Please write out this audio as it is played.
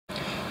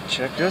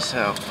Check this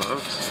out,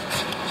 folks.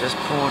 Just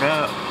pulled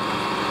up.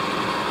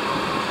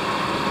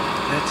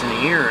 That's an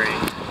earring.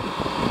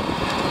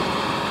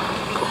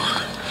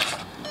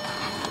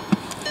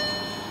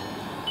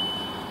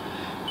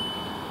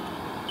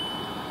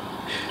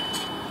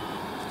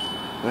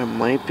 That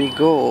might be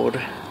gold.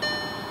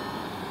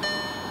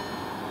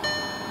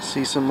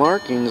 See some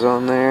markings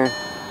on there.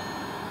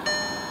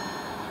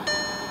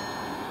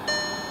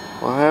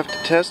 We'll have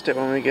to test it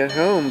when we get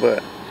home,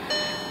 but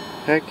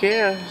heck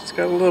yeah, it's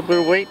got a little bit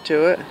of weight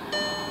to it.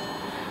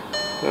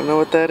 Don't know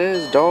what that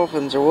is,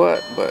 dolphins or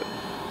what, but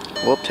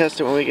we'll test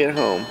it when we get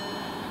home.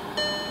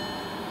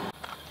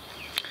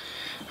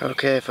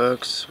 Okay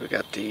folks, we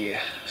got the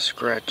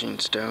scratching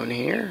stone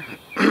here.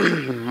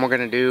 We're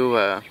gonna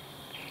do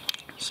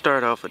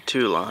start off with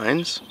 2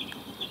 lines.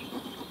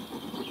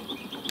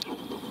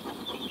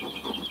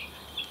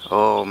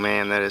 Oh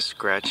man, that is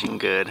scratching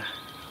good.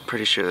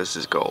 Pretty sure this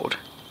is gold.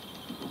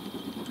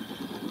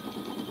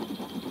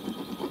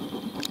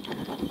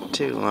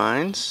 2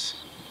 lines.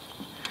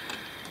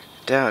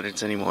 Doubt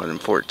it's any more than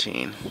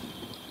 14.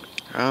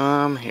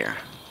 Here.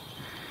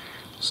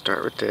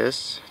 Start with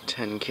this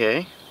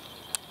 10K.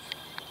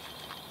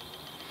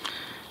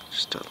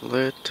 Just a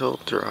little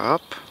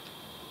drop.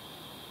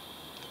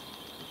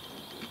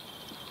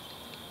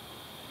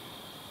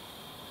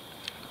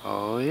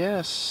 Oh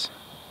yes,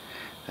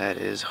 that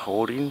is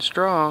holding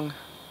strong.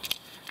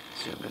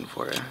 Zoom in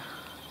for you.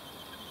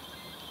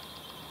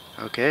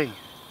 Okay,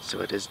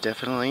 so it is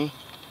definitely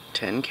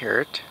 10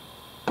 karat.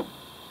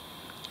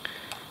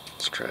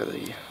 Let's try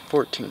the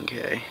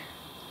 14K.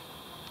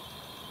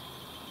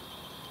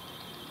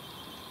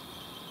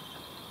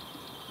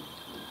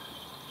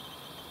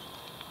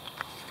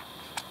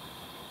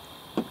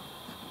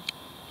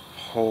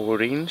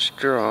 Holding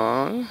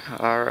strong.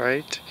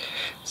 Alright,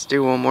 let's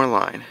do one more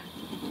line.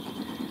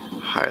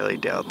 Highly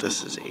doubt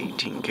this is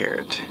 18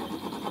 karat.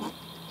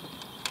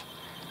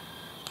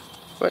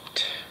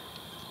 But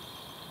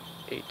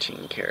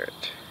 18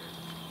 karat.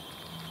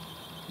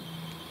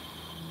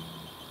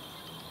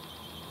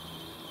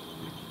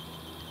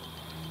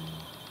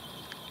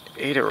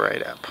 Ate it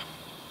right up.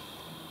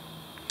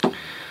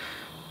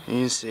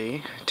 You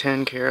see,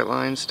 10 karat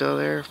line still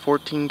there,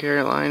 14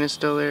 karat line is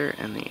still there,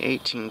 and the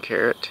 18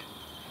 karat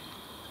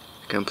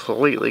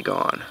completely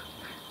gone.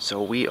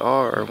 So we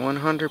are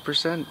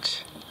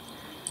 100%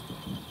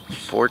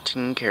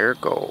 14 karat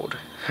gold.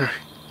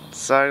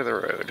 Side of the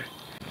road.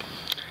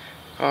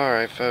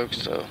 Alright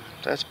folks, so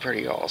that's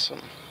pretty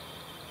awesome.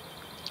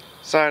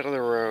 Side of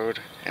the road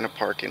in a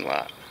parking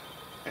lot.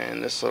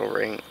 And this little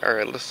ring,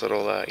 or this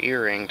little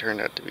earring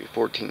turned out to be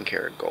 14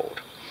 karat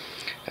gold.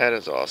 That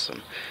is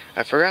awesome.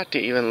 I forgot to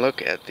even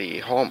look at the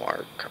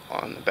hallmark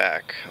on the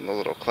back, on the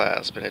little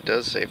clasp, and it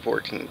does say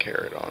 14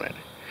 karat on it.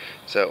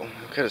 So,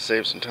 I could have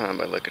saved some time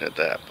by looking at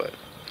that, but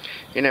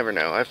you never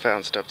know. I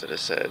found stuff that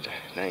has said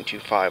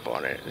 925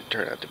 on it, and it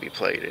turned out to be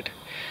plated.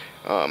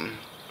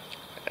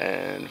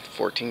 And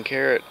 14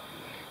 karat,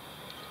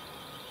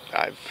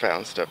 I've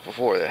found stuff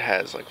before that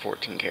has like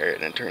 14 karat,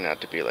 and it turned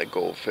out to be like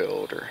gold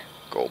filled or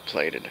gold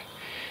plated.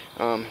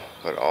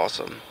 But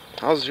awesome.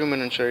 I'll zoom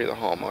in and show you the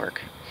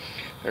hallmark.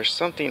 There's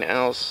something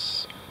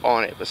else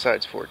on it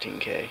besides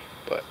 14K,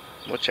 but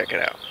we'll check it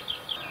out.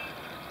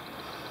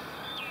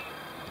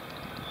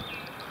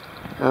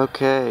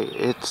 Okay,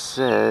 it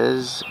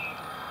says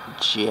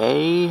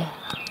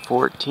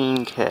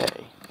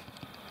J14K.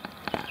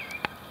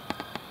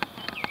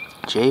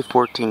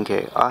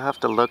 J14K. I'll have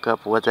to look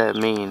up what that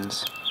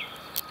means.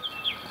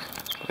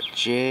 But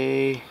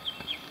J14K.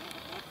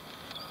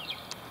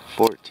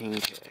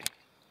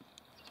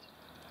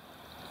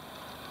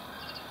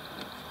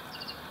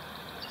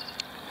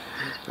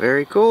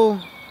 Very cool.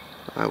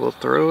 I will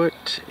throw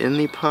it in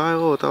the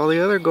pile with all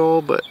the other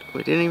gold, but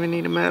we didn't even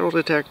need a metal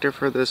detector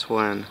for this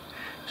one.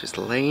 Just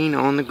laying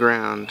on the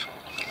ground.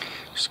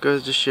 Just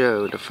goes to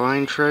show, to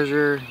find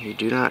treasure, you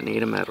do not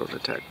need a metal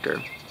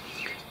detector.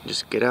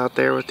 Just get out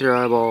there with your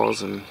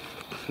eyeballs and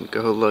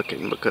go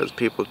looking, because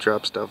people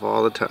drop stuff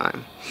all the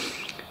time.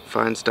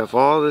 Find stuff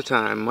all the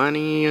time.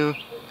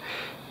 Money,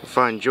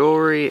 find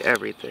jewelry,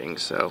 everything.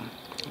 So,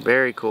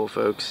 very cool,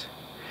 folks.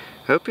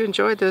 Hope you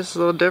enjoyed this. It's a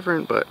little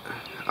different, but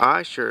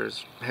I sure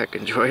as heck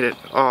enjoyed it.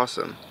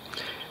 Awesome.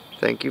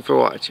 Thank you for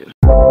watching.